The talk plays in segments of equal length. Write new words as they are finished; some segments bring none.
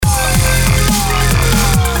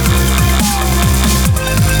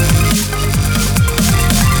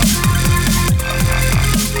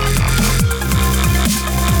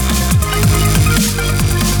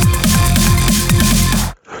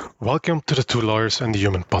Welcome to the Two Lawyers and the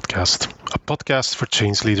Human podcast, a podcast for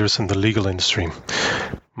change leaders in the legal industry.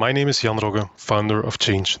 My name is Jan Rogge, founder of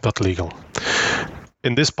Change.legal.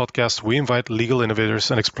 In this podcast, we invite legal innovators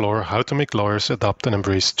and explore how to make lawyers adopt and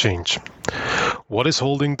embrace change. What is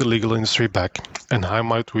holding the legal industry back, and how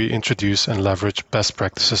might we introduce and leverage best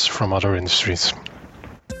practices from other industries?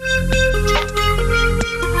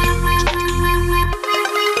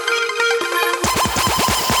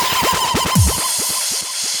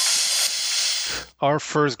 Our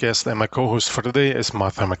first guest and my co-host for today is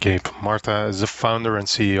Martha McCabe. Martha is the founder and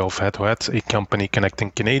CEO of Head to Head, a company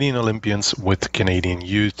connecting Canadian Olympians with Canadian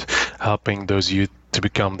youth, helping those youth to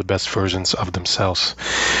become the best versions of themselves.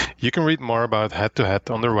 You can read more about Head to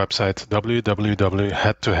Head on their website,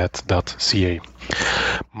 www.headtohead.ca.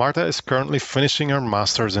 Martha is currently finishing her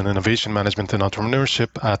Master's in Innovation Management and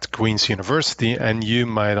Entrepreneurship at Queen's University, and you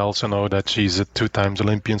might also know that she's a two-time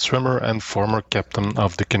Olympian swimmer and former captain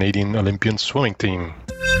of the Canadian Olympian swimming team.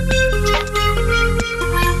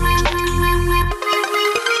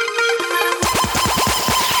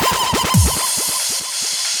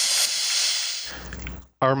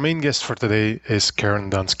 Our main guest for today is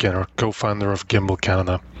Karen Dunn-Skinner, co-founder of Gimbal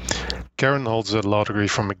Canada. Karen holds a law degree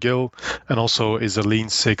from McGill and also is a Lean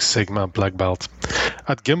Six Sigma black belt.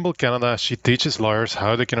 At Gimbal Canada, she teaches lawyers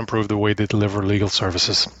how they can improve the way they deliver legal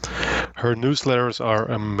services. Her newsletters are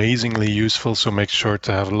amazingly useful, so make sure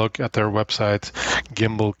to have a look at their website,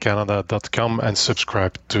 gimbalcanada.com, and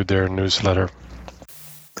subscribe to their newsletter.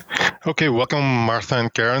 Okay, welcome Martha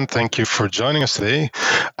and Karen. Thank you for joining us today.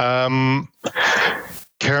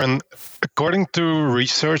 Karen, according to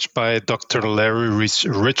research by Dr. Larry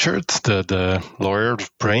Richard, the lawyer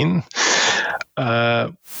brain,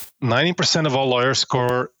 90% of all lawyers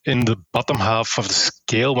score in the bottom half of the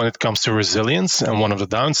scale when it comes to resilience. And one of the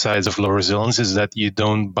downsides of low resilience is that you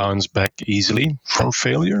don't bounce back easily from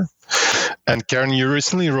failure. And Karen, you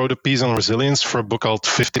recently wrote a piece on resilience for a book called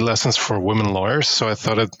 50 Lessons for Women Lawyers. So I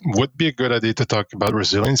thought it would be a good idea to talk about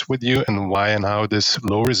resilience with you and why and how this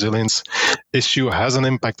low resilience issue has an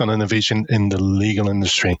impact on innovation in the legal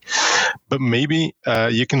industry. But maybe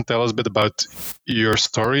you can tell us a bit about your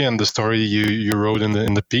story and the story you wrote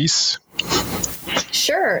in the piece.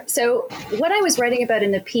 Sure. So what I was writing about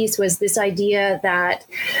in the piece was this idea that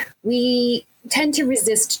we tend to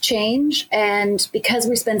resist change. And because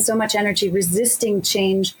we spend so much energy resisting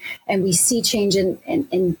change and we see change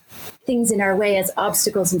in things in our way as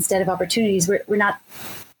obstacles instead of opportunities, we're not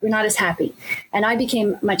as happy. And I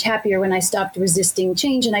became much happier when I stopped resisting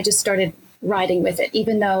change and I just started riding with it,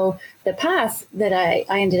 even though the path that I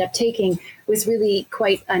ended up taking was really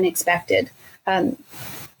quite unexpected.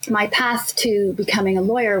 My path to becoming a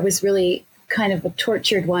lawyer was really kind of a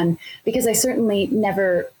tortured one because I certainly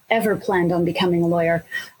never ever planned on becoming a lawyer.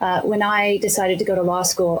 When I decided to go to law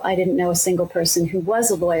school, I didn't know a single person who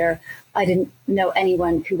was a lawyer. I didn't know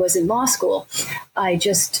anyone who was in law school. I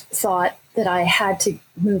just thought that I had to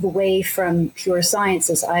move away from pure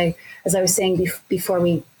sciences. As I was saying before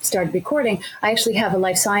we started recording, I actually have a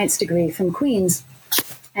life science degree from Queen's,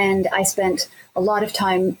 and I spent a lot of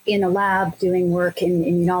time in a lab doing work in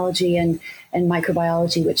immunology and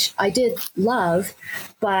microbiology, which I did love,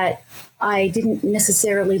 but I didn't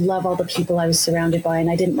necessarily love all the people I was surrounded by, and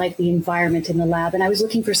I didn't like the environment in the lab, and I was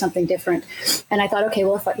looking for something different. And I thought, okay,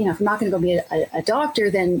 well, if I'm not going to go be a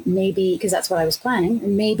doctor, then maybe, because that's what I was planning,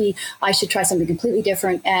 and maybe I should try something completely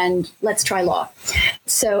different, and let's try law.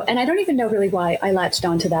 So, and I don't even know really why I latched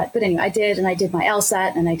onto that, but anyway, I did, and I did my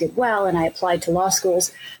LSAT, and I did well, and I applied to law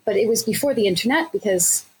schools, but it was before the internet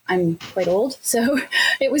because I'm quite old. So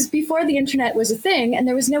it was before the internet was a thing, and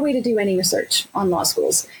there was no way to do any research on law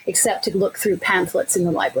schools except to look through pamphlets in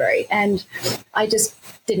the library. And I just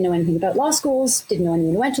didn't know anything about law schools, didn't know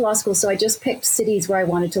anyone who went to law school. So I just picked cities where I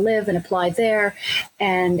wanted to live and applied there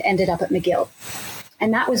and ended up at McGill.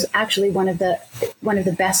 And that was actually one of the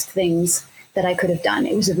best things that I could have done.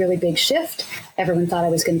 It was a really big shift. Everyone thought I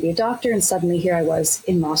was going to be a doctor, and suddenly here I was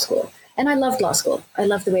in law school. And I loved law school. I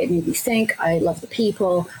loved the way it made me think. I loved the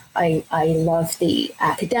people. I loved the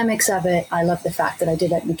academics of it. I loved the fact that I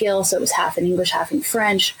did at McGill, so it was half in English, half in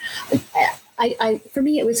French. For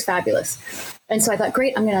me, it was fabulous. And so I thought,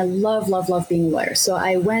 great, I'm going to love being a lawyer. So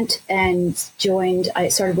I went and I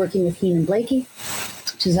started working with Heenan Blakey,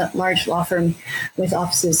 which is a large law firm with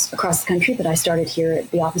offices across the country, but I started here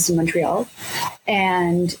at the office in Montreal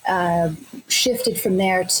and shifted from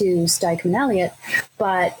there to Stikeman Elliott.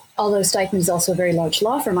 But although Stikeman is also a very large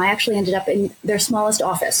law firm, I actually ended up in their smallest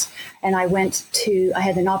office. And I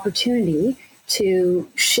had an opportunity to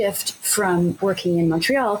shift from working in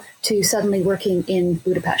Montreal to suddenly working in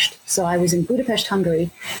Budapest. So I was in Budapest,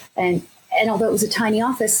 Hungary, and And although it was a tiny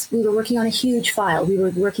office, we were working on a huge file. We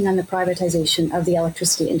were working on the privatization of the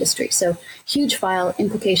electricity industry. So huge file,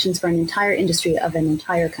 implications for an entire industry of an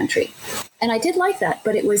entire country. And I did like that,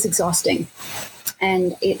 but it was exhausting.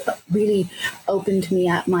 And it really opened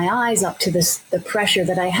my eyes up to the pressure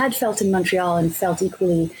that I had felt in Montreal and felt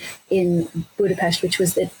equally in Budapest, which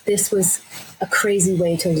was that this was a crazy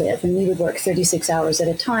way to live. And we would work 36 hours at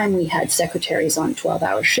a time. We had secretaries on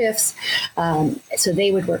 12-hour shifts. So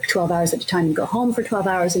they would work 12 hours at a time and go home for 12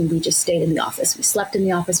 hours. And we just stayed in the office. We slept in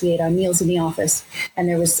the office. We ate our meals in the office. And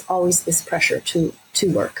there was always this pressure to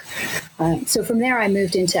work. So from there, I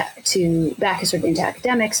moved back into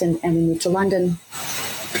academics, and we moved to London.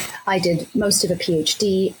 I did most of a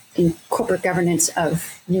PhD in corporate governance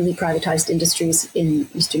of newly privatized industries in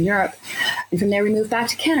Eastern Europe. And from there, we moved back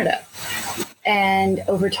to Canada. And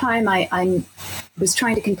over time, I was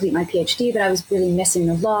trying to complete my PhD, but I was really missing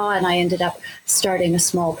the law. And I ended up starting a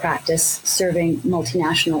small practice serving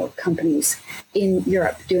multinational companies in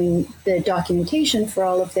Europe, doing the documentation for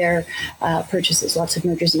all of their purchases, lots of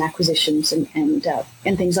mergers and acquisitions and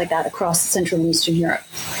things like that across Central and Eastern Europe.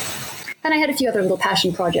 And I had a few other little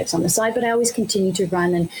passion projects on the side, but I always continued to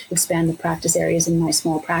run and expand the practice areas in my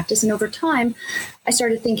small practice. And over time, I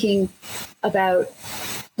started thinking about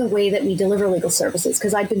the way that we deliver legal services,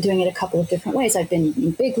 because I'd been doing it a couple of different ways. I'd been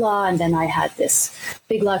in Big Law, and then I had this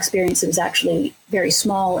Big Law experience that was actually very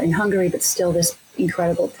small in Hungary, but still this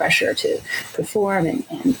incredible pressure to perform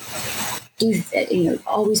and do,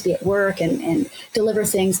 always be at work and deliver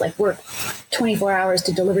things, like work 24 hours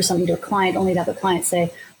to deliver something to a client, only to have the client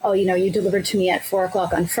say, oh, you delivered to me at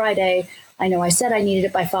 4:00 on Friday. I know I said I needed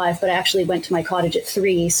it by 5, but I actually went to my cottage at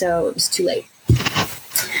 3, so it was too late.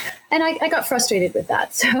 And I got frustrated with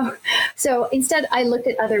that. So instead, I looked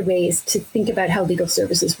at other ways to think about how legal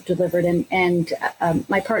services were delivered. And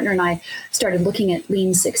my partner and I started looking at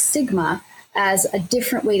Lean Six Sigma as a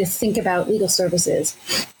different way to think about legal services.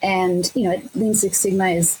 And, Lean Six Sigma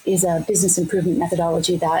is a business improvement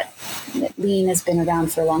methodology that Lean has been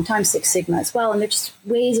around for a long time, Six Sigma as well. And they're just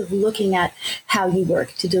ways of looking at how you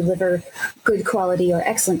work to deliver good quality or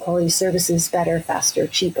excellent quality services better, faster,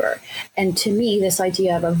 cheaper. And to me, this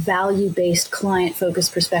idea of a value-based,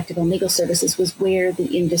 client-focused perspective on legal services was where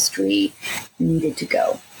the industry needed to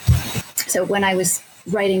go. So when I was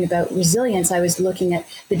writing about resilience, I was looking at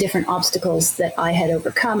the different obstacles that I had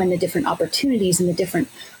overcome and the different opportunities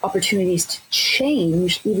to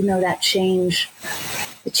change, even though the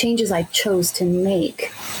changes I chose to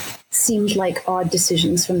make seemed like odd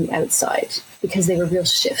decisions from the outside because they were real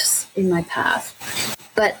shifts in my path.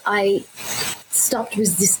 But I stopped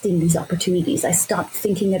resisting these opportunities. I stopped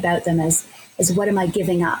thinking about them as what am I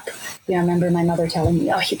giving up? I remember my mother telling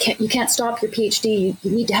me, oh, you can't stop your PhD.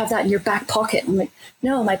 You need to have that in your back pocket. I'm like,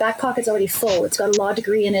 no, my back pocket's already full. It's got a law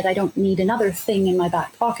degree in it. I don't need another thing in my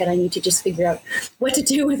back pocket. I need to just figure out what to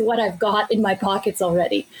do with what I've got in my pockets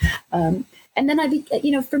already. And then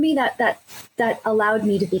for me, that allowed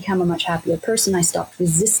me to become a much happier person. I stopped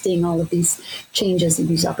resisting all of these changes and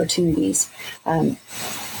these opportunities.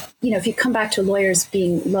 If you come back to lawyers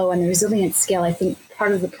being low on the resilience scale, I think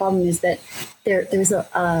part of the problem is that there's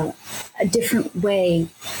a different way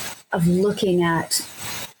of looking at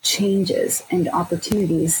changes and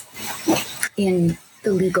opportunities in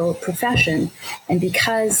the legal profession. And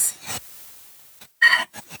because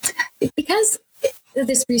of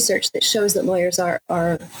this research that shows that lawyers are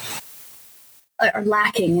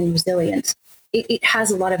lacking in resilience, it has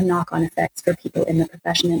a lot of knock-on effects for people in the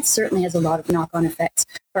profession, and it certainly has a lot of knock-on effects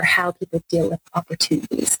for how people deal with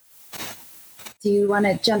opportunities. Do you want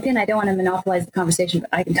to jump in? I don't want to monopolize the conversation, but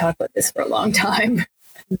I can talk about this for a long time.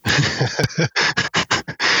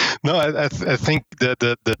 No, I think that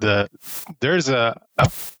there's a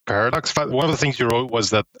paradox. One of the things you wrote was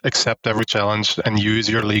that accept every challenge and use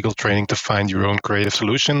your legal training to find your own creative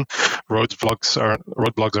solution. Roadblocks are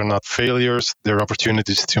not failures; they're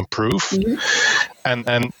opportunities to improve. Mm-hmm.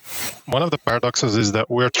 And one of the paradoxes is that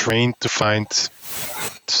we're trained to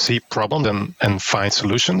see problems and find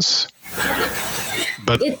solutions.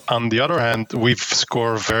 But on the other hand, we've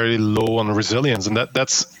scored very low on resilience, and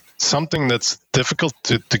that's something that's difficult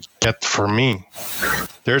to get for me.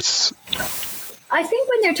 I think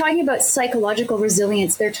when they're talking about psychological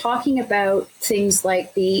resilience, they're talking about things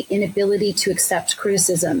like the inability to accept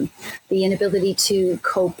criticism, the inability to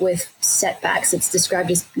cope with setbacks. It's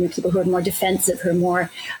described as people who are more defensive, who are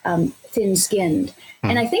more thin-skinned.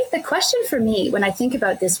 And I think the question for me, when I think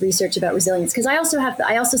about this research about resilience, because I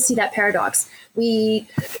also see that paradox. We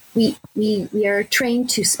are trained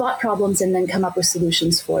to spot problems and then come up with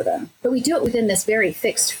solutions for them, but we do it within this very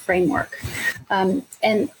fixed framework. And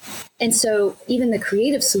so even the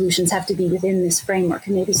creative solutions have to be within this framework,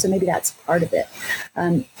 and maybe that's part of it.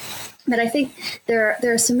 But I think there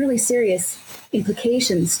are some really serious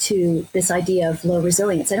implications to this idea of low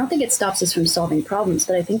resilience. I don't think it stops us from solving problems,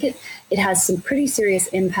 but I think it has some pretty serious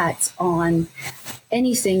impacts on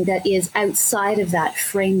anything that is outside of that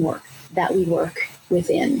framework that we work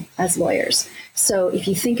within as lawyers. So if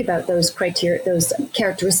you think about those criteria, those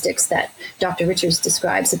characteristics that Dr. Richards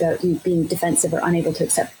describes about being defensive or unable to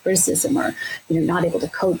accept criticism, or not able to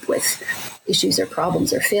cope with issues or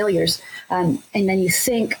problems or failures, and then you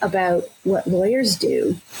think about what lawyers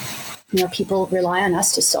do. People rely on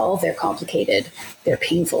us to solve their complicated, their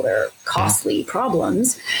painful, their costly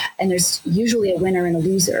problems. And there's usually a winner and a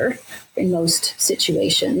loser in most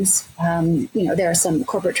situations. There are some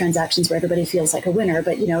corporate transactions where everybody feels like a winner,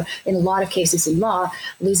 but, in a lot of cases in law,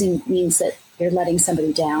 losing means that you're letting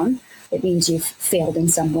somebody down. It means you've failed in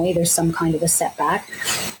some way. There's some kind of a setback.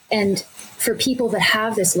 And for people that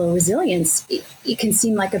have this low resilience, it can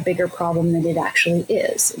seem like a bigger problem than it actually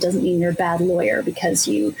is. It doesn't mean you're a bad lawyer because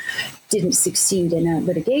you didn't succeed in a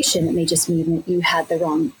litigation. It may just mean that you had the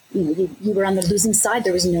wrong, you were on the losing side.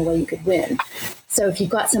 There was no way you could win. So if you've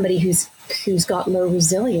got somebody who's got low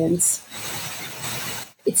resilience,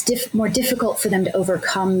 it's more difficult for them to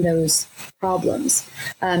overcome those problems.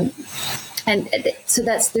 And so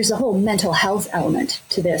there's a whole mental health element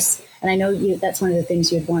to this. And I know that's one of the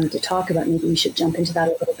things you had wanted to talk about. Maybe we should jump into that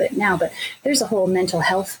a little bit now. But there's a whole mental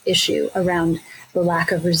health issue around the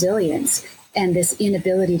lack of resilience and this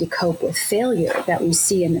inability to cope with failure that we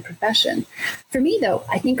see in the profession. For me, though,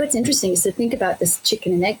 I think what's interesting is to think about this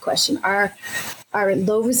chicken and egg question. Are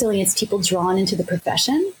low resilience people drawn into the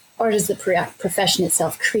profession, or does the profession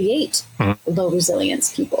itself create low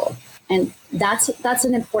resilience people? And that's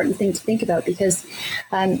an important thing to think about, because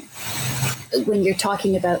when you're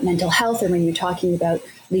talking about mental health, or when you're talking about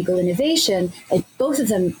legal innovation, both of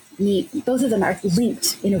them are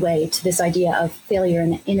linked in a way to this idea of failure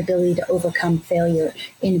and inability to overcome failure,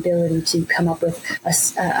 inability to come up with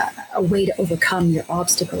a way to overcome your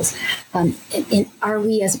obstacles. And are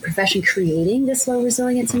we as a profession creating this low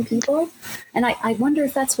resilience in people? And I wonder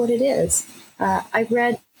if that's what it is. I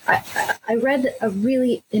read a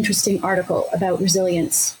really interesting article about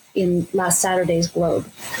resilience in last Saturday's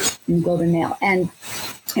Globe, in the Globe and Mail. And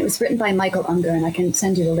it was written by Michael Unger, and I can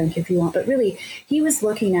send you the link if you want. But really, he was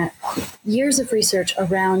looking at years of research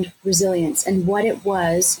around resilience and what it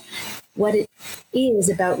is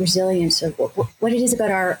about resilience, or what it is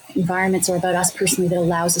about our environments or about us personally that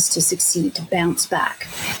allows us to succeed, to bounce back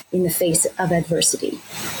in the face of adversity.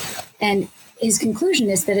 And his conclusion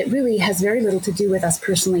is that it really has very little to do with us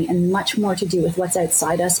personally and much more to do with what's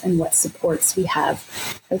outside us and what supports we have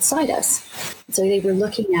outside us. So they were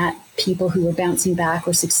looking at people who were bouncing back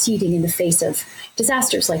or succeeding in the face of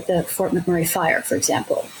disasters like the Fort McMurray fire, for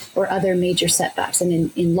example, or other major setbacks.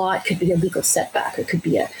 And in law, it could be a legal setback, or it could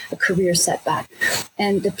be a career setback.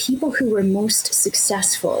 And the people who were most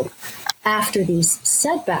successful after these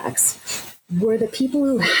setbacks were the people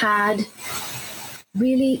who had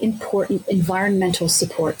really important environmental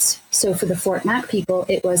supports. So for the Fort Mac people,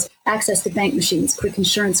 it was access to bank machines, quick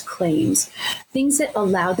insurance claims, things that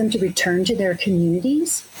allowed them to return to their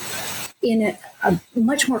communities in a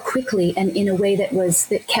much more quickly and in a way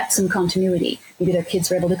that kept some continuity. Maybe their kids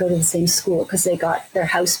were able to go to the same school because they got their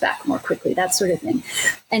house back more quickly, that sort of thing.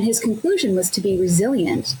 And his conclusion was, to be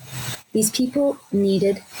resilient, these people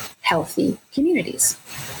needed healthy communities.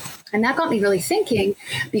 And that got me really thinking,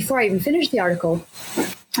 before I even finished the article,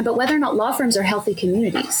 about whether or not law firms are healthy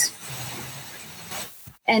communities.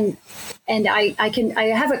 And I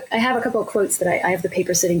have a couple of quotes that I have the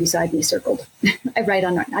paper sitting beside me circled. I write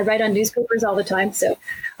on newspapers all the time, so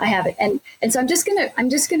I have it. And so I'm just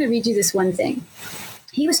gonna read you this one thing.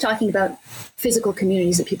 He was talking about physical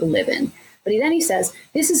communities that people live in. But he says,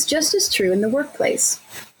 this is just as true in the workplace,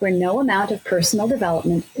 where no amount of personal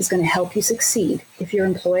development is going to help you succeed if your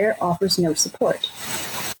employer offers no support.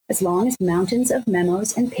 As long as mountains of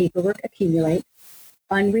memos and paperwork accumulate,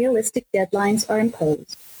 unrealistic deadlines are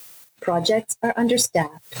imposed, projects are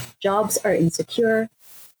understaffed, jobs are insecure,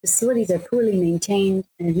 facilities are poorly maintained,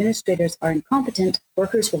 and administrators are incompetent,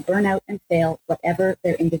 workers will burn out and fail, whatever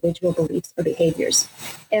their individual beliefs or behaviors.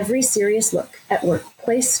 Every serious look at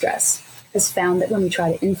workplace stress has found that when we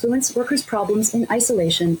try to influence workers' problems in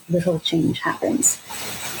isolation, little change happens.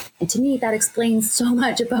 And to me, that explains so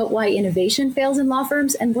much about why innovation fails in law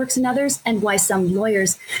firms and works in others, and why some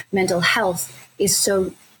lawyers' mental health is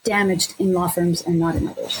so damaged in law firms and not in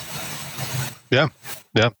others. Yeah,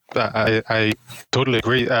 I totally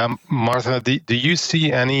agree. Martha, do you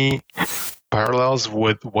see any parallels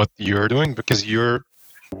with what you're doing? Because you're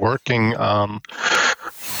working on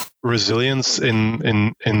resilience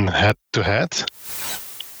in head to head.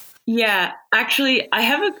 Yeah, actually, I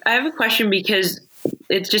have a question, because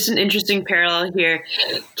it's just an interesting parallel here.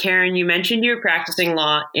 Karen, you mentioned you were practicing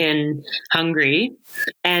law in Hungary,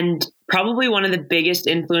 and probably one of the biggest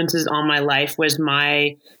influences on my life was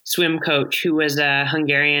my swim coach, who was a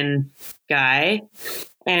Hungarian guy.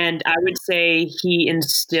 And I would say he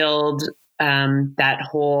instilled that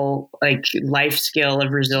whole life skill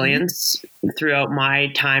of resilience throughout my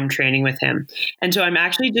time training with him. And so I'm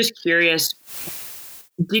actually just curious,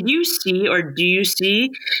 did you see, or do you see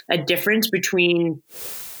a difference between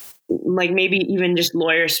maybe even just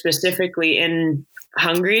lawyers specifically in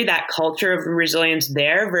Hungary, that culture of resilience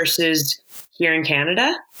there versus here in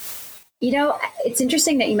Canada? It's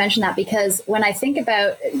interesting that you mentioned that, because when I think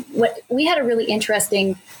about we had a really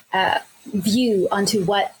interesting view onto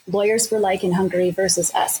what lawyers were like in Hungary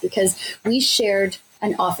versus us, because we shared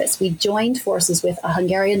an office. We joined forces with a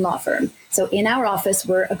Hungarian law firm. So in our office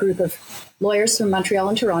were a group of lawyers from Montreal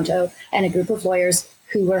and Toronto, and a group of lawyers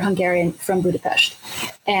who were Hungarian from Budapest.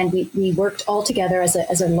 And we worked all together as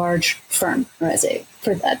a large firm, or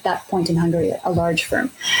at that point in Hungary, a large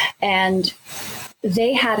firm. And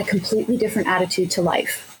they had a completely different attitude to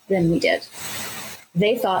life than we did.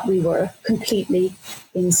 They thought we were completely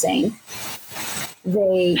insane.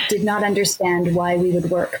 They did not understand why we would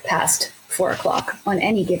work past 4 o'clock on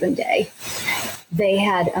any given day. They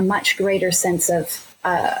had a much greater sense of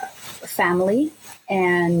family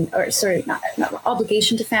not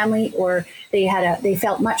obligation to family, or they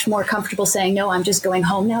felt much more comfortable saying, no, I'm just going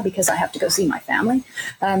home now because I have to go see my family.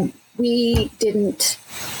 We didn't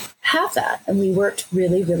have that, and we worked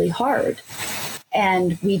really, really hard.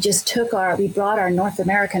 And we just we brought our North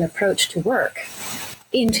American approach to work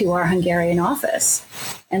into our Hungarian office.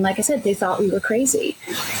 And like I said, they thought we were crazy.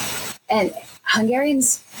 And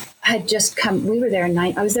Hungarians had just come,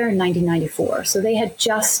 I was there in 1994. So they had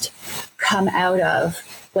just come out of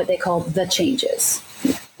what they called the changes,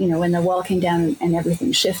 when the wall came down and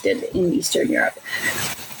everything shifted in Eastern Europe.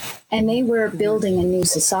 And they were building a new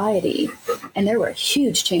society, and there were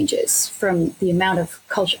huge changes from the amount of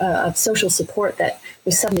of social support that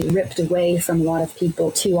was suddenly ripped away from a lot of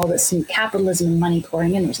people to all this new capitalism and money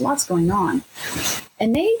pouring in. There's lots going on.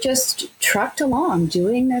 And they just trucked along,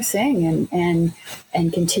 doing their thing and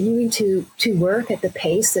continuing to work at the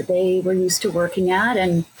pace that they were used to working at.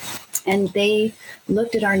 And they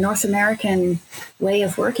looked at our North American way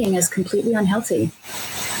of working as completely unhealthy.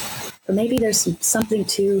 But maybe there's something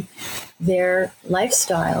to their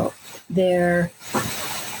lifestyle, their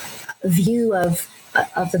view of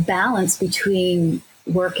the balance between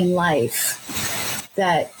work and life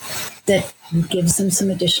that gives them some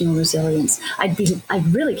additional resilience.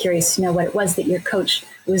 I'm really curious to know what it was that your coach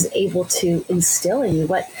was able to instill in you.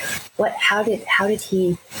 How did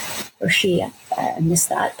he or she, I missed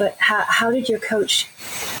that, but how did your coach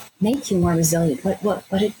make you more resilient? What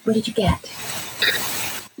did you get?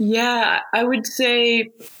 Yeah, I would say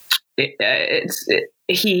it's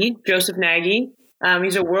Joseph Nagy.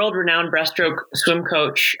 He's a world-renowned breaststroke swim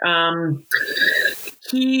coach. I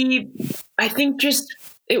think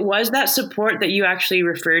it was that support that you actually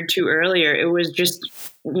referred to earlier. It was just,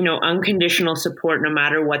 unconditional support no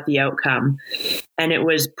matter what the outcome. And it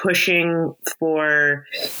was pushing for,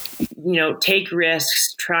 take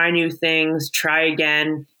risks, try new things, try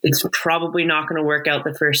again. It's probably not going to work out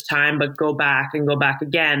the first time, but go back and go back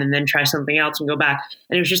again, and then try something else and go back.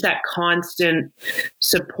 And it was just that constant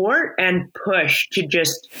support and push to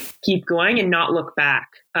just keep going and not look back.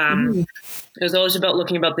 It was always about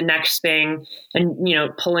looking about the next thing and,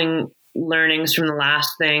 pulling learnings from the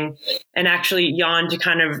last thing. And actually, Jan, to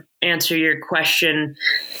kind of answer your question,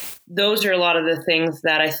 those are a lot of the things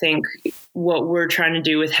that I think what we're trying to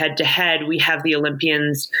do with Head to Head. We have the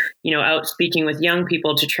Olympians, out speaking with young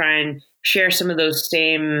people to try and share some of those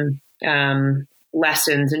same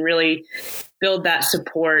lessons and really build that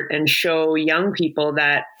support and show young people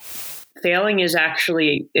that failing is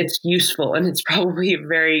actually, it's useful, and it's probably a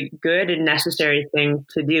very good and necessary thing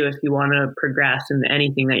to do if you want to progress in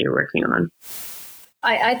anything that you're working on.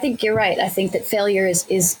 I think you're right. I think that failure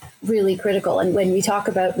is really critical. And when we talk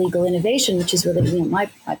about legal innovation, which is really my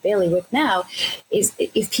bailiwick now, is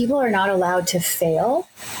if people are not allowed to fail,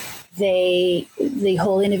 the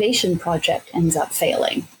whole innovation project ends up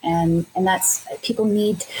failing. And that's, people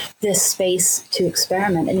need this space to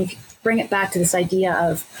experiment. And if you bring it back to this idea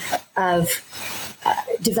of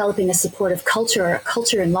developing a supportive culture, or a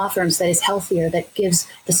culture in law firms that is healthier, that gives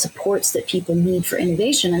the supports that people need for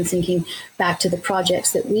innovation. I'm thinking back to the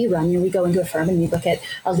projects that we run. We go into a firm and we look at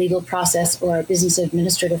a legal process or a business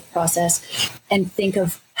administrative process and think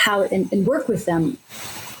of how, and work with them,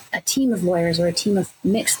 a team of lawyers or a team of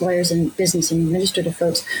mixed lawyers and business and administrative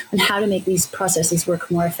folks, on how to make these processes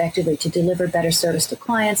work more effectively, to deliver better service to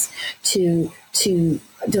clients, to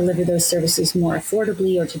deliver those services more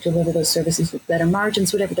affordably, or to deliver those services with better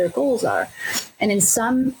margins, whatever their goals are. And in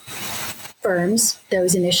some firms,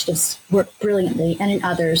 those initiatives work brilliantly, and in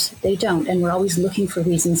others, they don't. And we're always looking for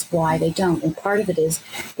reasons why they don't. And part of it is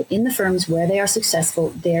that in the firms where they are successful,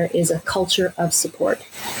 there is a culture of support.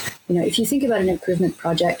 If you think about an improvement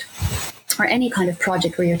project, or any kind of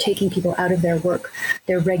project where you're taking people out of their work,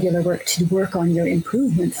 their regular work, to work on your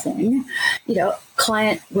improvement thing,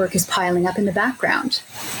 client work is piling up in the background.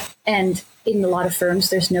 And in a lot of firms,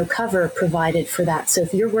 there's no cover provided for that. So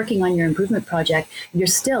if you're working on your improvement project, you're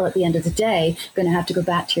still, at the end of the day, going to have to go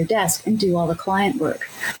back to your desk and do all the client work.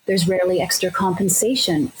 There's rarely extra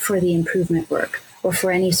compensation for the improvement work or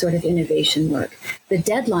for any sort of innovation work. The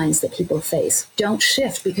deadlines that people face don't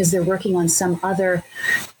shift because they're working on some other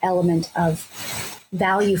element of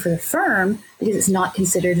value for the firm, because it's not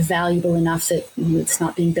considered valuable enough that it's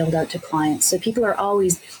not being billed out to clients. So people are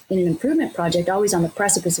always, in an improvement project, always on the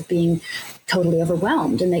precipice of being totally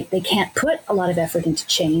overwhelmed, and they can't put a lot of effort into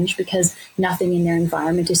change because nothing in their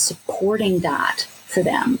environment is supporting that for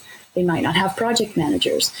them. They might not have project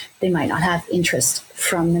managers. They might not have interest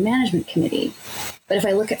from the management committee. But if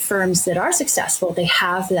I look at firms that are successful, they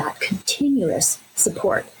have that continuous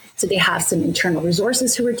support. So they have some internal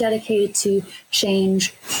resources who are dedicated to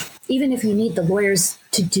change. Even if you need the lawyers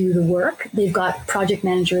to do the work, they've got project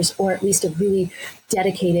managers, or at least a really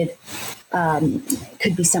dedicated, it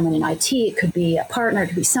could be someone in IT, it could be a partner, it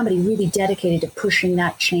could be somebody really dedicated to pushing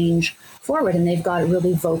that change forward. And they've got a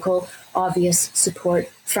really vocal, obvious support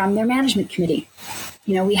from their management committee.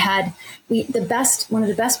 One of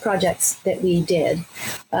the best projects that we did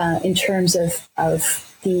in terms of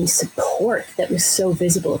the support that was so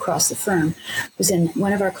visible across the firm was in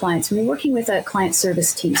one of our clients. We were working with a client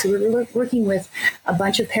service team. So we were working with a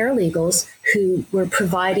bunch of paralegals who were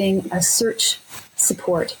providing a search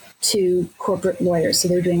support to corporate lawyers. So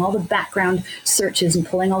they were doing all the background searches and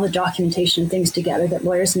pulling all the documentation and things together that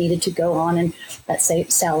lawyers needed to go on and, let's say,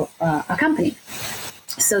 sell a company.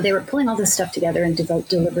 So they were pulling all this stuff together and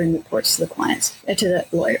delivering reports to the clients, to the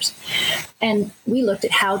lawyers. And we looked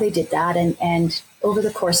at how they did that. And over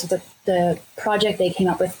the course of the project, they came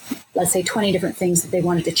up with, let's say, 20 different things that they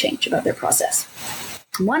wanted to change about their process.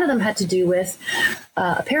 One of them had to do with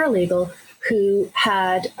a paralegal who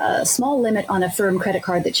had a small limit on a firm credit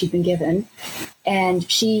card that she'd been given.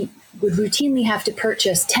 And she would routinely have to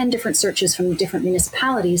purchase 10 different searches from different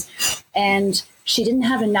municipalities. And she didn't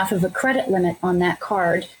have enough of a credit limit on that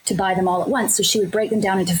card to buy them all at once. So she would break them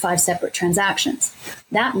down into 5 separate transactions.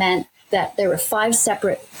 That meant that there were 5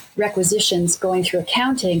 separate requisitions going through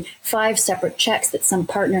accounting, 5 separate checks that some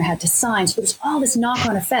partner had to sign. So there was all this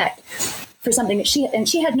knock-on effect for something that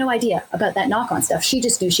she had no idea about that knock-on stuff. She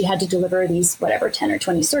just knew she had to deliver these, 10 or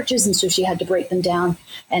 20 searches. And so she had to break them down,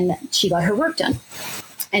 and she got her work done.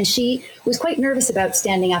 And she was quite nervous about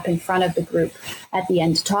standing up in front of the group at the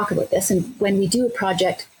end to talk about this. And when we do a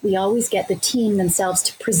project, we always get the team themselves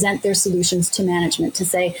to present their solutions to management, to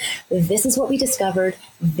say, this is what we discovered,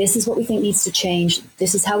 this is what we think needs to change,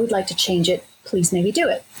 this is how we'd like to change it, please maybe do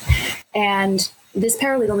it. And this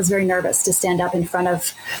paralegal was very nervous to stand up in front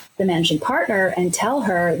of the managing partner and tell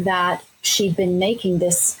her that she'd been making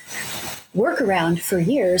this workaround for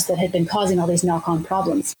years that had been causing all these knock-on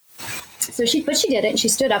problems. But she did it, and she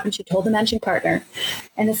stood up and she told the managing partner.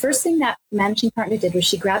 And the first thing that managing partner did was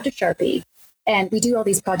she grabbed a Sharpie, and we do all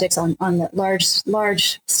these projects on the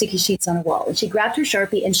large sticky sheets on a wall. And she grabbed her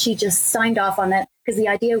Sharpie and she just signed off on that, because the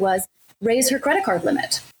idea was raise her credit card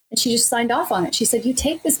limit. And she just signed off on it. She said, you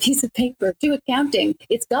take this piece of paper to accounting.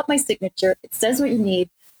 It's got my signature. It says what you need.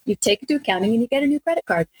 You take it to accounting and you get a new credit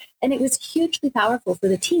card. And it was hugely powerful for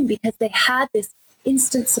the team because they had this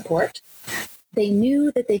instant support. They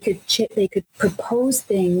knew that they could propose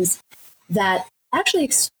things that actually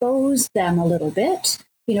exposed them a little bit.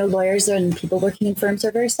 Lawyers and people working in firms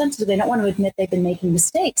are very sensitive. They don't want to admit they've been making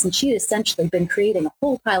mistakes. And she had essentially been creating a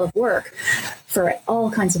whole pile of work for all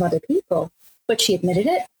kinds of other people. But she admitted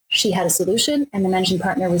it. she had a solution, and the managing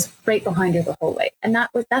partner was right behind her the whole way. And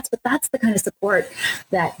that's the kind of support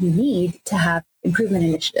that you need to have improvement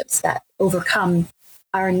initiatives that overcome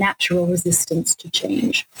our natural resistance to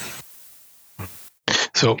change.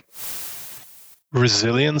 So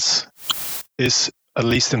resilience is at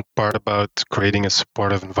least in part about creating a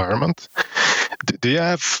supportive environment. Do you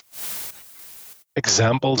have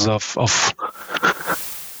examples of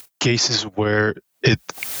cases where it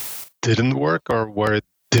didn't work or where it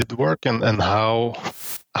did work, and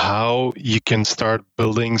how you can start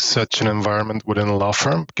building such an environment within a law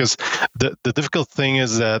firm? Because the difficult thing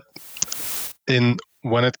is that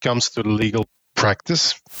when it comes to legal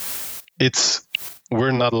practice,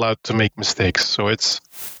 we're not allowed to make mistakes. So it's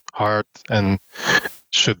hard and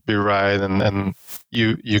should be right, and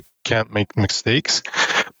you can't make mistakes.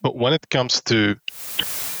 But when it comes to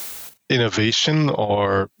innovation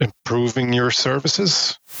or improving your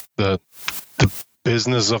services, the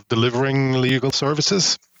business of delivering legal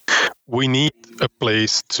services, we need a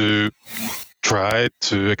place to try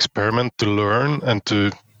to experiment, to learn, and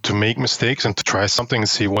to make mistakes and to try something and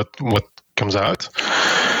see what comes out.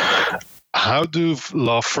 How do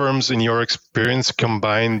law firms, in your experience,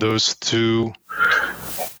 combine those two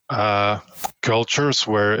cultures,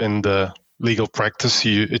 where in the legal practice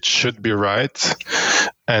it should be right,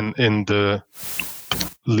 and in the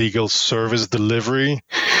legal service delivery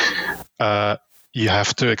you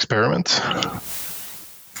have to experiment?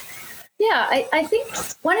 Yeah, I think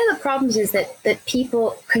one of the problems is that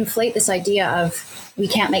people conflate this idea of we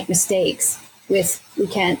can't make mistakes with we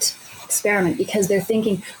can't experiment, because they're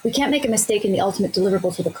thinking we can't make a mistake in the ultimate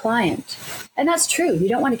deliverable to the client. And that's true. You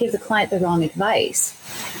don't want to give the client the wrong advice.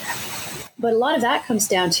 But a lot of that comes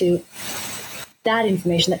down to that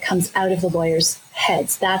information that comes out of the lawyer's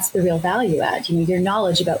heads. That's the real value add, your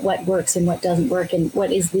knowledge about what works and what doesn't work and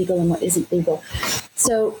what is legal and what isn't legal.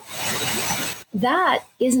 So that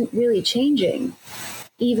isn't really changing,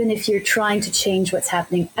 even if you're trying to change what's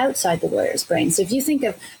happening outside the lawyer's brain. So if you think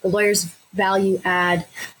of the lawyer's value add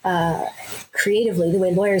creatively, the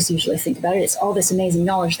way lawyers usually think about it, it's all this amazing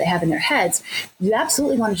knowledge they have in their heads. You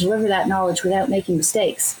absolutely want to deliver that knowledge without making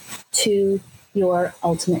mistakes to your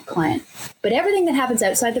ultimate client. But everything that happens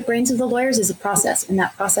outside the brains of the lawyers is a process, and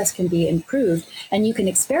that process can be improved, and you can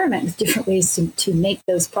experiment with different ways to make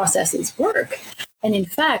those processes work. And in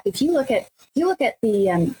fact, if you look at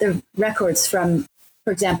the records from,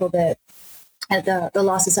 for example, the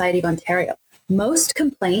Law Society of Ontario, most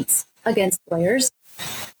complaints against lawyers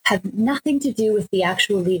have nothing to do with the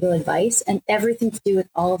actual legal advice and everything to do with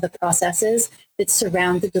all of the processes that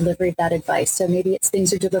surround the delivery of that advice. So maybe it's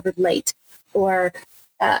things are delivered late, or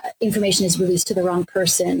information is released to the wrong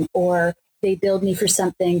person, or they billed me for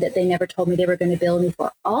something that they never told me they were going to bill me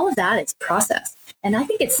for. All of that is process. And I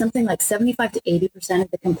think it's something like 75 to 80% of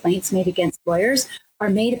the complaints made against lawyers are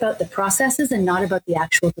made about the processes and not about the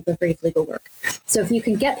actual delivery of legal work. So if you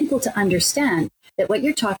can get people to understand that what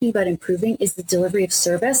you're talking about improving is the delivery of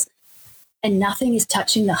service, and nothing is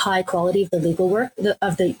touching the high quality of the legal work,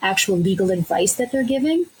 of the actual legal advice that they're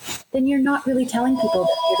giving, then you're not really telling people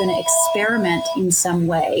that you're going to experiment in some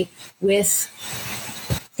way with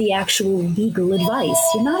the actual legal advice.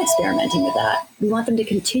 You're not experimenting with that. We want them to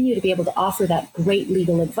continue to be able to offer that great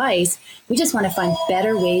legal advice. We just want to find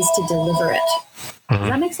better ways to deliver it. Does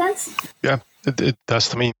that make sense? Yeah, it does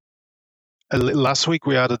to me. Last week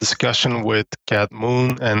we had a discussion with Kat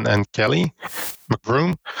Moon and Kelly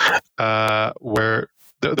McBroom, where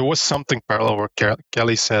there was something parallel, where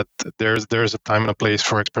Kelly said there's a time and a place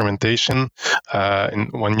for experimentation.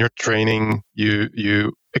 And when you're training,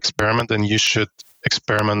 you experiment, and you should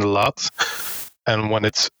experiment a lot. And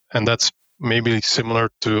that's maybe similar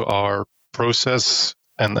to our process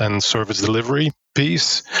and service delivery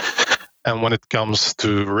piece. And when it comes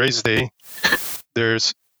to race day,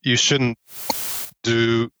 you shouldn't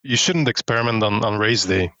experiment on race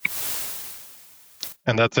day.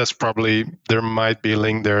 And that's probably, there might be a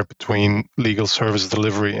link there between legal service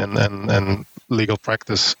delivery and legal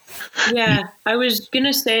practice. Yeah, I was going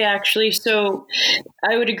to say, actually, so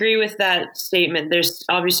I would agree with that statement. There's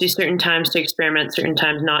obviously certain times to experiment, certain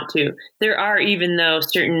times not to. There are, even though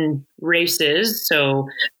certain races, so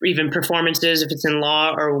even performances, if it's in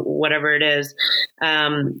law or whatever it is,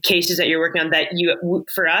 cases that you're working on, that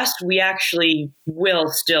for us, we actually will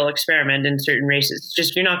still experiment in certain races. It's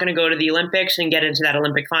just, you're not going to go to the Olympics and get into that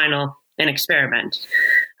Olympic final and experiment.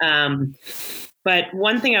 But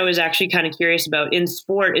one thing I was actually kind of curious about, in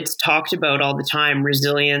sport, it's talked about all the time: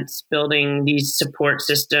 resilience, building these support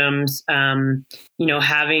systems, having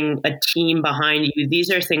a team behind you. These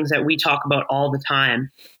are things that we talk about all the time.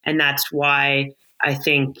 And that's why I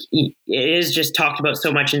think it is just talked about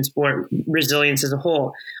so much in sport, resilience as a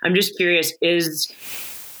whole. I'm just curious, is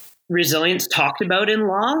resilience talked about in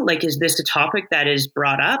law? Like, is this a topic that is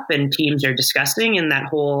brought up and teams are discussing, and that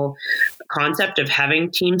whole concept of having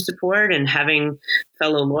team support and having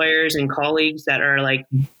fellow lawyers and colleagues that are like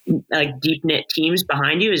deep knit teams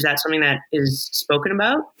behind you? Is that something that is spoken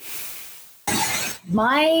about?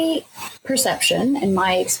 My perception and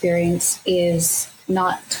my experience is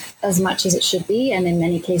not as much as it should be, and in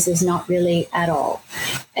many cases, not really at all.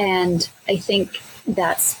 And I think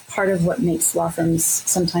that's part of what makes law firms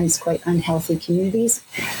sometimes quite unhealthy communities.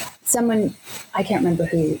 Someone, I can't remember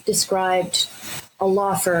who, described a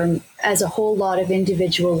law firm as a whole lot of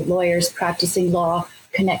individual lawyers practicing law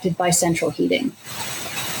connected by central heating.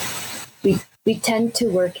 We tend to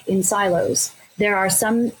work in silos. There are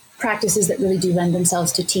some practices that really do lend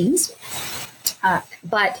themselves to teams.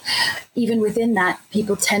 But even within that,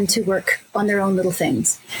 people tend to work on their own little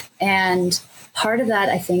things. And part of that,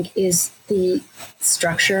 I think, is the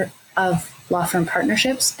structure of law firm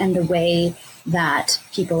partnerships and the way that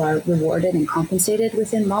people are rewarded and compensated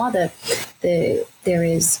within law. There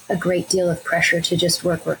is a great deal of pressure to just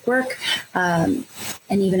work. And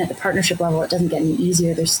even at the partnership level, it doesn't get any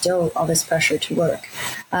easier. There's still all this pressure to work.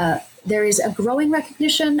 There is a growing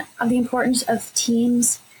recognition of the importance of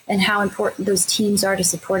teams and how important those teams are to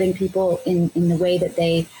supporting people in the way that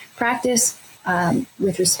they practice,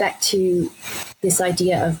 with respect to this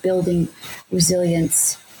idea of building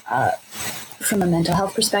resilience from a mental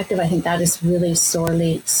health perspective. I think that is really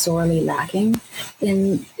sorely lacking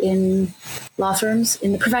in law firms,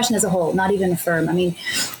 in the profession as a whole, not even a firm. I mean,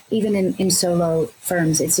 even in solo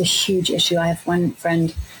firms, it's a huge issue. I have one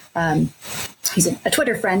friend, he's a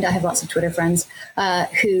Twitter friend. I have lots of Twitter friends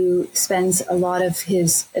who spends a lot of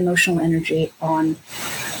his emotional energy on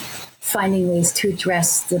finding ways to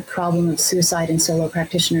address the problem of suicide in solo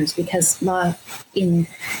practitioners, because law in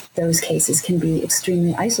those cases can be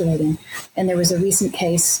extremely isolating. And there was a recent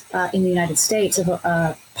case in the United States of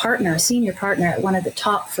a senior partner at one of the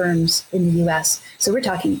top firms in the US. So we're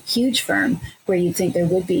talking huge firm where you'd think there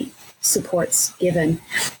would be supports given.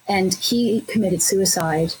 And he committed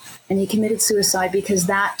suicide. And he committed suicide because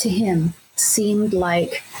that to him seemed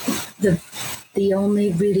like the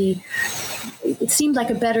only really, it seemed like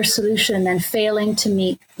a better solution than failing to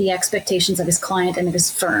meet the expectations of his client and of his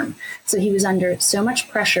firm. So he was under so much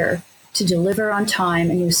pressure to deliver on time,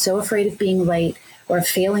 and he was so afraid of being late or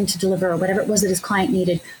failing to deliver or whatever it was that his client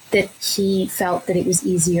needed, that he felt that it was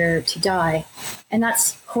easier to die. And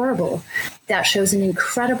that's horrible. That shows an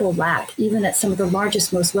incredible lack, even at some of the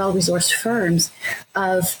largest, most well-resourced firms,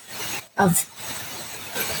 of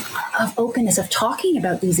openness, of talking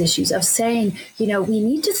about these issues, of saying, we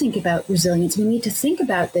need to think about resilience. We need to think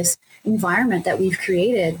about this environment that we've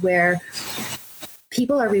created where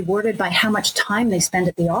people are rewarded by how much time they spend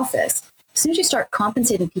at the office. As soon as you start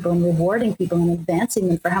compensating people and rewarding people and advancing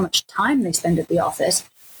them for how much time they spend at the office,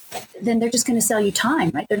 then they're just going to sell you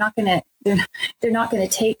time, right? They're not going to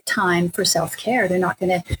take time for self-care. They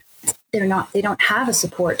don't have a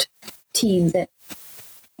support team that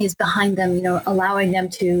is behind them, allowing them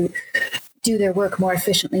to do their work more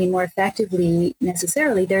efficiently and more effectively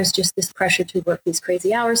necessarily. There's just this pressure to work these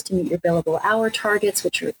crazy hours to meet your billable hour targets,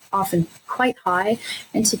 which are often quite high,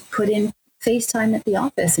 and to put in face time at the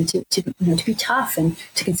office, and to be tough, and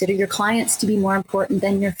to consider your clients to be more important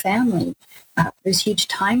than your family. There's huge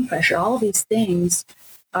time pressure. All of these things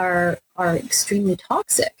are extremely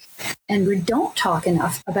toxic, and we don't talk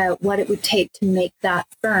enough about what it would take to make that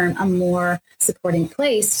firm a more supporting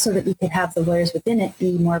place so that we could have the lawyers within it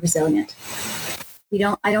be more resilient.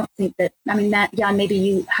 I don't think that, Matt, maybe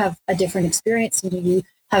you have a different experience. You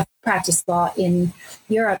have practiced law in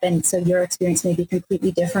Europe, and so your experience may be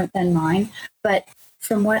completely different than mine. But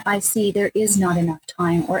from what I see, there is not enough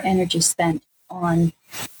time or energy spent on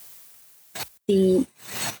the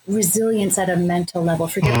resilience at a mental level.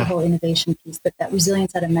 Forget the whole innovation piece, but that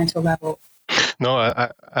resilience at a mental level. No,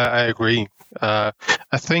 I agree. I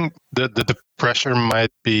think that the pressure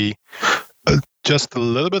might be just a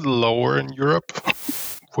little bit lower in Europe.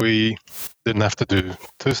 We didn't have to do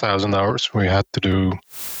 2,000 hours. We had to do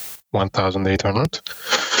 1,800.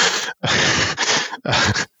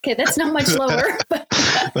 Okay, that's not much lower.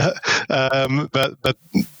 But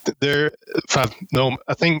there, no,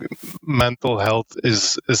 I think mental health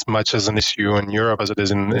is as much as an issue in Europe as it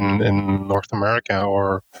is in North America.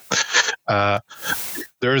 Or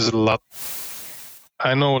there's a lot.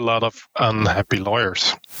 I know a lot of unhappy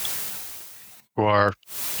lawyers who are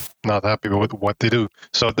not happy with what they do.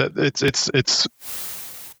 So that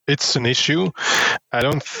it's an issue. I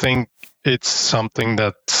don't think it's something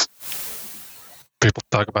that people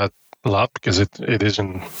talk about a lot because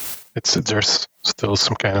there's still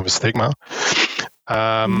some kind of a stigma.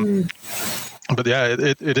 But yeah,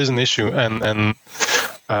 it is an issue, and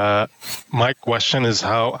my question is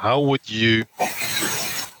how would you,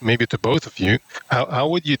 maybe to both of you, how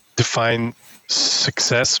would you define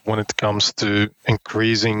success when it comes to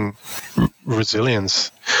increasing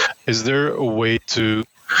resilience? Is there a way to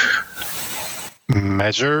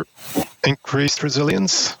measure increased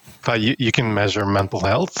resilience? You can measure mental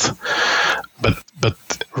health, but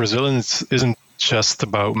resilience isn't just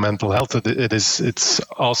about mental health. It's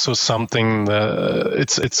also something that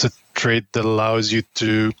it's a trait that allows you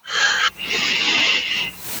to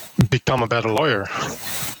become a better lawyer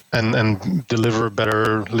and deliver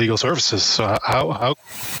better legal services. So how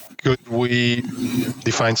could we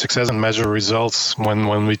define success and measure results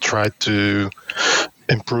when we try to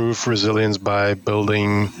improve resilience by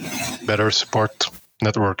building better support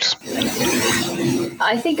networks?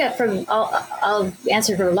 I think that I'll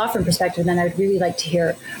answer from a law firm perspective, and then I would really like to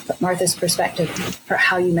hear Martha's perspective for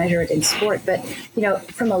how you measure it in sport. But,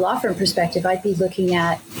 from a law firm perspective, I'd be looking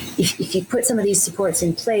at, if you put some of these supports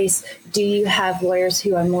in place, do you have lawyers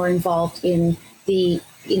who are more involved in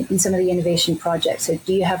some of the innovation projects? So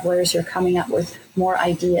do you have lawyers who are coming up with more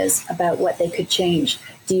ideas about what they could change?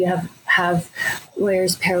 Do you have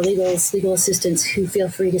lawyers, paralegals, legal assistants who feel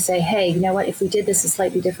free to say, hey, you know what, if we did this a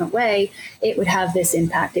slightly different way, it would have this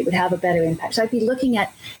impact. It would have a better impact. So I'd be looking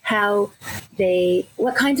at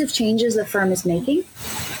what kinds of changes the firm is making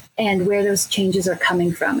and where those changes are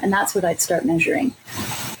coming from. And that's what I'd start measuring.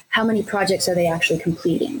 How many projects are they actually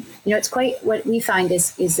completing? It's quite, what we find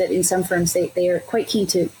is that in some firms, they are quite keen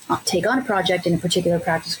to take on a project in a particular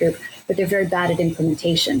practice group, but they're very bad at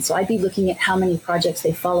implementation. So I'd be looking at how many projects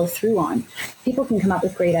they follow through on. People can come up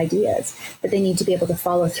with great ideas, but they need to be able to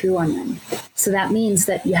follow through on them. So that means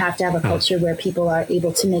that you have to have a culture where people are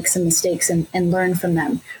able to make some mistakes and learn from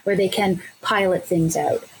them, where they can pilot things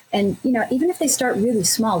out. And, even if they start really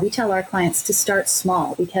small, we tell our clients to start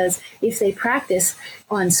small, because if they practice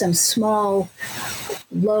on some small,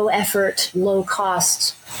 low effort, low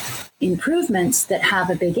cost improvements that have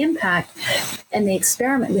a big impact, and they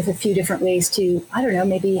experiment with a few different ways to,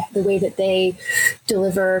 maybe the way that they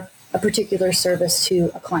deliver a particular service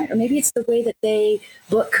to a client, or maybe it's the way that they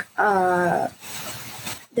book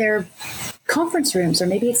their conference rooms, or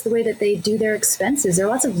maybe it's the way that they do their expenses. There are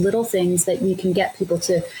lots of little things that you can get people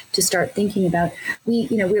to start thinking about.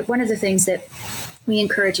 We're one of the things that we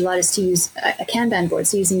encourage a lot is to use a Kanban board,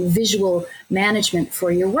 so using visual management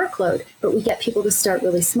for your workload. But we get people to start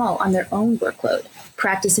really small on their own workload,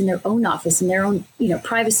 practice in their own office, in their own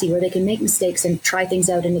privacy, where they can make mistakes and try things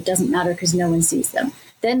out, and it doesn't matter because no one sees them.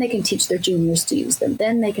 Then they can teach their juniors to use them.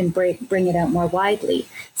 Then they can bring it out more widely.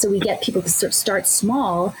 So we get people to start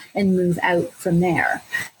small and move out from there.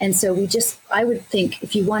 And so I would think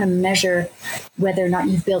if you want to measure whether or not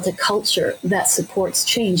you've built a culture that supports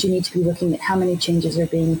change, you need to be looking at how many changes are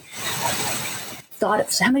being thought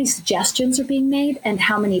of, how many suggestions are being made, and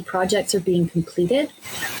how many projects are being completed.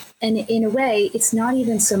 And in a way, it's not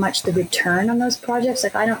even so much the return on those projects.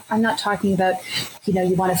 Like I'm not talking about,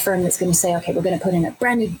 you want a firm that's going to say, okay, we're going to put in a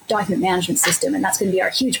brand new document management system, and that's going to be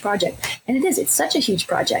our huge project. And it's such a huge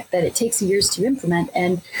project that it takes years to implement,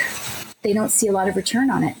 and they don't see a lot of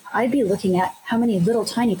return on it. I'd be looking at how many little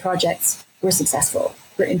tiny projects were successful,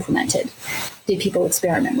 were implemented, did people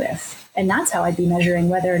experiment with. And that's how I'd be measuring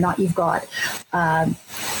whether or not you've got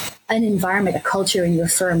an environment, a culture in your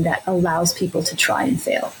firm that allows people to try and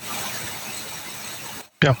fail.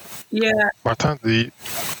 Yeah. Martha,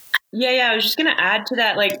 I was just going to add to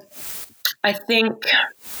that. I think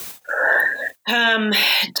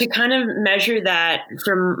to kind of measure that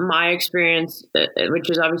from my experience, which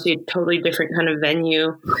is obviously a totally different kind of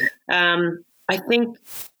venue, I think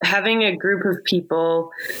having a group of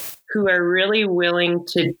people who are really willing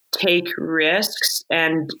to take risks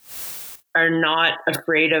and are not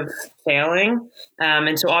afraid of failing.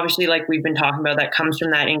 And so obviously, like we've been talking about, that comes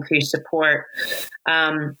from that increased support.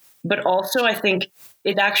 But also I think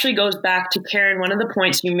it actually goes back to, Karen, one of the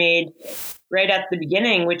points you made right at the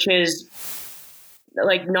beginning, which is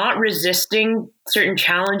not resisting certain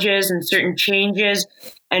challenges and certain changes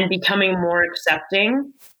and becoming more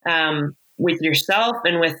accepting with yourself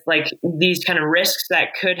and with these kind of risks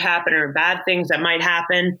that could happen or bad things that might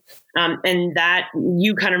happen. And that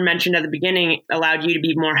you kind of mentioned at the beginning allowed you to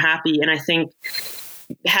be more happy. And I think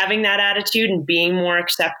having that attitude and being more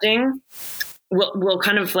accepting will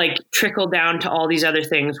kind of trickle down to all these other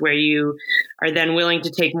things where you are then willing to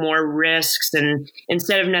take more risks. And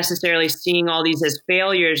instead of necessarily seeing all these as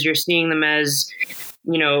failures, you're seeing them as,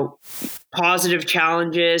 positive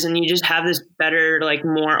challenges, and you just have this better, like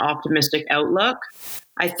more optimistic outlook.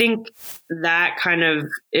 I think that kind of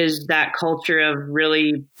is that culture of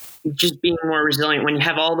really just being more resilient when you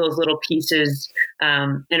have all those little pieces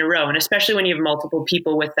in a row. And especially when you have multiple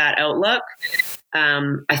people with that outlook,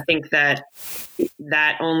 I think that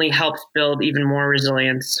only helps build even more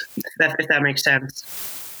resilience, if that makes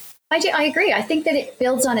sense. I agree. I think that it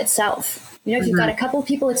builds on itself. You know, if you've got a couple of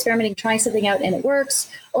people experimenting, trying something out and it works,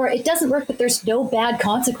 or it doesn't work, but there's no bad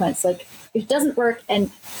consequence. Like if it doesn't work and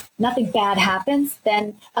nothing bad happens,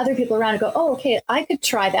 then other people around go, oh, okay, I could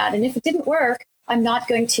try that. And if it didn't work, I'm not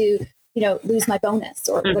going to, lose my bonus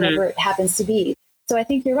or whatever it happens to be. So I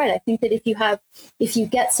think you're right. I think that if you get if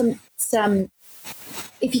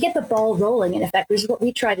you get the ball rolling, in effect, which is what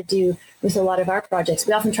we try to do with a lot of our projects,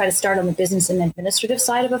 we often try to start on the business and administrative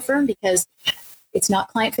side of a firm because it's not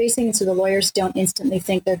client facing. And so the lawyers don't instantly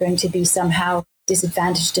think they're going to be somehow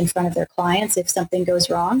disadvantaged in front of their clients if something goes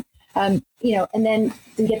wrong. And then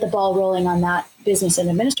you get the ball rolling on that business and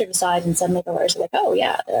administrative side, and suddenly the lawyers are like, oh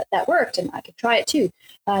yeah, that worked, and I could try it too.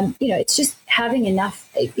 It's just having enough.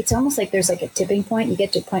 It's almost like there's like a tipping point. You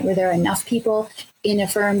get to a point where there are enough people in a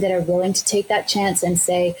firm that are willing to take that chance and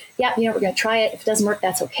say, yeah, we're going to try it. If it doesn't work,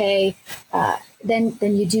 that's okay. Then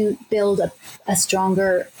you do build a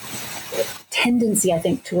stronger tendency, I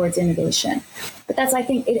think, towards innovation. But I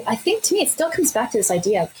think to me, it still comes back to this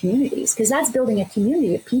idea of communities, because that's building a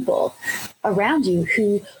community of people around you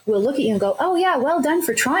who will look at you and go, oh yeah, well done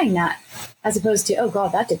for trying that, as opposed to, oh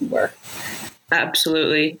God, that didn't work.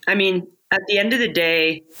 Absolutely. I mean, at the end of the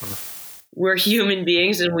day, we're human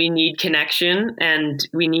beings and we need connection and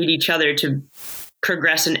we need each other to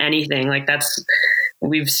progress in anything. Like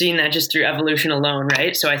we've seen that just through evolution alone,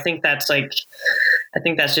 right? So I think that's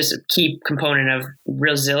just a key component of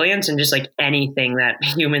resilience and just like anything that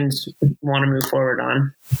humans want to move forward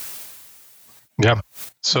on. Yeah.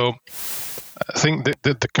 So I think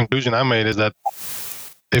the conclusion I made is that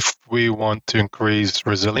if we want to increase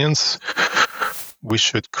resilience, we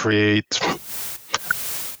should create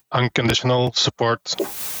unconditional support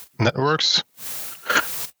networks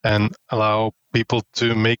and allow people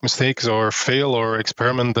to make mistakes or fail or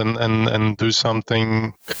experiment and do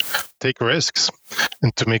something, take risks,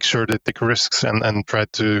 and to make sure they take risks and try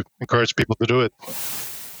to encourage people to do it.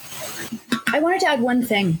 I wanted to add one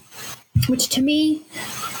thing, which to me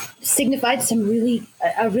signified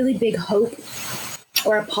a really big hope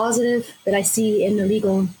or a positive that I see in the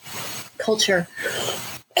legal culture.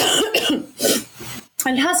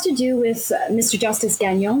 And it has to do with Mr. Justice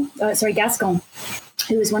Gascon,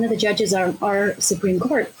 who is one of the judges of our Supreme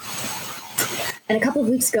Court. And a couple of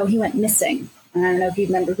weeks ago, he went missing. And I don't know if you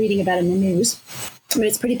remember reading about it in the news, but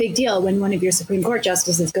it's a pretty big deal when one of your Supreme Court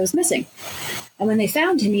justices goes missing. And when they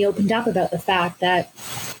found him, he opened up about the fact that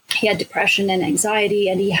he had depression and anxiety,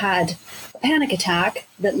 and he had a panic attack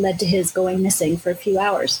that led to his going missing for a few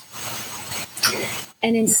hours.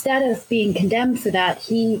 And instead of being condemned for that,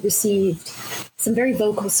 he received some very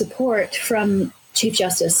vocal support from Chief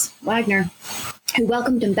Justice Wagner, who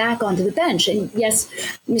welcomed him back onto the bench. And yes,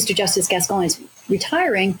 Mr. Justice Gascon is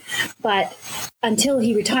retiring, but until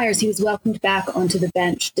he retires, he was welcomed back onto the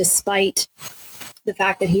bench, despite the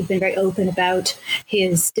fact that he'd been very open about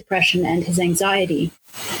his depression and his anxiety.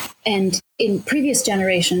 And in previous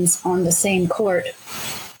generations on the same court,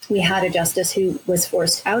 we had a justice who was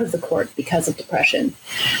forced out of the court because of depression,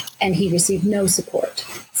 and he received no support.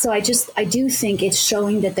 So I do think it's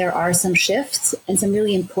showing that there are some shifts and some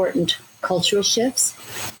really important cultural shifts.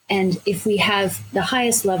 And if we have the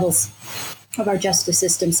highest levels of our justice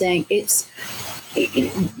system saying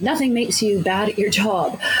nothing makes you bad at your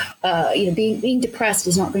job. Being depressed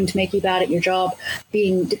is not going to make you bad at your job.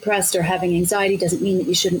 Being depressed or having anxiety doesn't mean that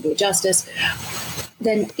you shouldn't be a justice.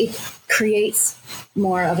 Then it creates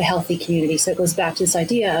more of a healthy community. So it goes back to this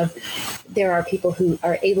idea of there are people who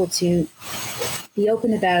are able to be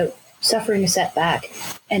open about suffering a setback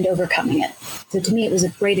and overcoming it. So to me, it was a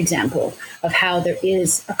great example of how there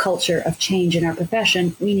is a culture of change in our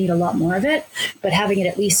profession. We need a lot more of it, but having it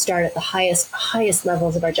at least start at the highest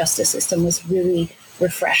levels of our justice system was really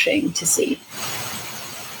refreshing to see.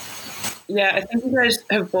 Yeah, I think you guys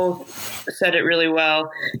have both said it really well.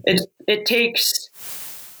 It takes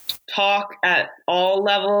talk at all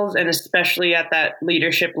levels, and especially at that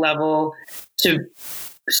leadership level, to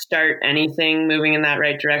start anything moving in that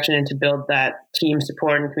right direction and to build that team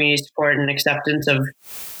support and community support and acceptance of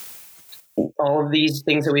all of these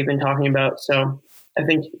things that we've been talking about. So I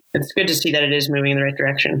think it's good to see that it is moving in the right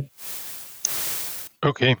direction.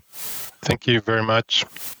 Okay. Thank you very much,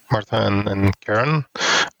 Martha and Karen.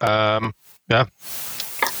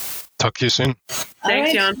 Talk to you soon.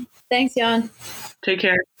 Thanks, Jan. Thanks, Jan. Take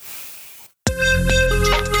care.